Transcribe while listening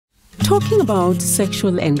talking about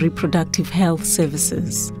sexual and reproductive health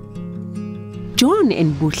services. John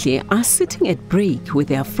and Buhle are sitting at break with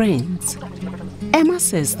their friends. Emma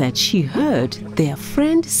says that she heard their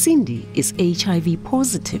friend Cindy is HIV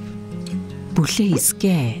positive. Buhle is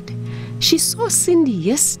scared. She saw Cindy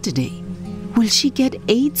yesterday. Will she get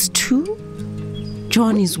AIDS too?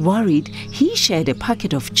 John is worried he shared a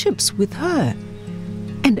packet of chips with her.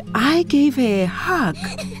 And I gave her a hug,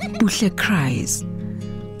 Buhle cries.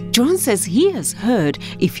 John says he has heard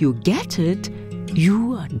if you get it,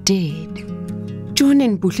 you are dead. John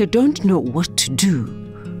and Buhle don't know what to do.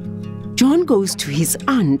 John goes to his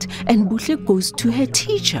aunt and Buhle goes to her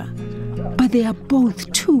teacher, but they are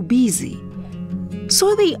both too busy.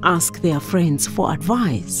 So they ask their friends for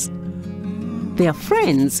advice. Their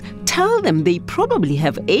friends tell them they probably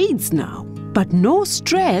have AIDS now, but no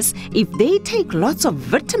stress if they take lots of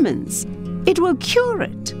vitamins. It will cure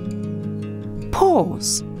it.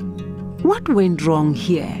 Pause. What went wrong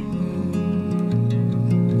here?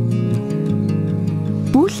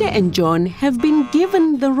 Buhle and John have been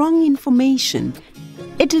given the wrong information.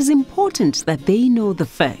 It is important that they know the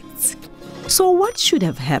facts. So what should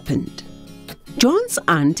have happened? John's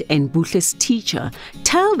aunt and Buhle's teacher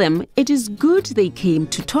tell them it is good they came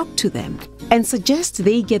to talk to them and suggest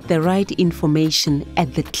they get the right information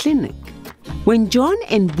at the clinic. When John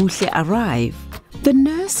and Buhle arrive, the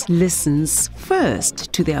nurse listens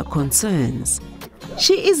first to their concerns.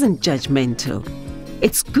 She isn't judgmental.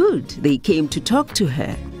 It's good they came to talk to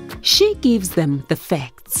her. She gives them the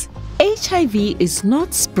facts. HIV is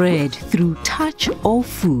not spread through touch or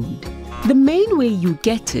food. The main way you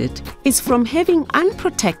get it is from having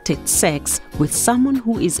unprotected sex with someone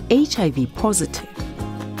who is HIV positive.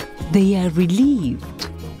 They are relieved.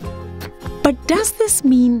 But does this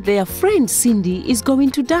mean their friend Cindy is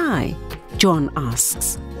going to die? John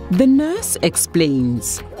asks. The nurse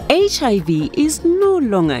explains, HIV is no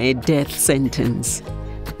longer a death sentence.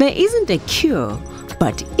 There isn't a cure,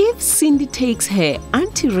 but if Cindy takes her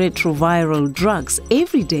antiretroviral drugs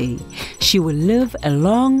every day, she will live a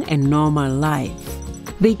long and normal life.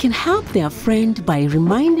 They can help their friend by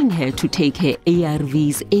reminding her to take her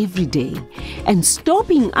ARVs every day and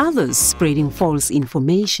stopping others spreading false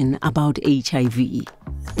information about HIV.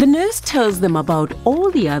 The nurse tells them about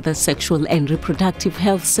all the other sexual and reproductive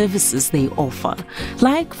health services they offer,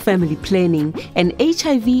 like family planning and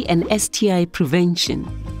HIV and STI prevention.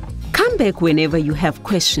 Come back whenever you have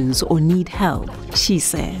questions or need help, she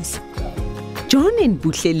says. John and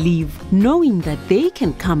Buhle leave knowing that they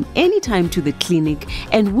can come anytime to the clinic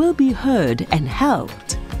and will be heard and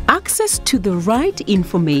helped. Access to the right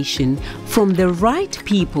information from the right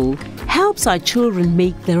people helps our children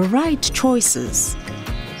make the right choices.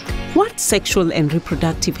 What sexual and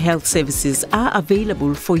reproductive health services are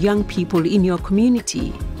available for young people in your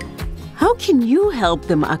community? How can you help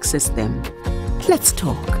them access them? Let's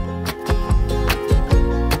talk.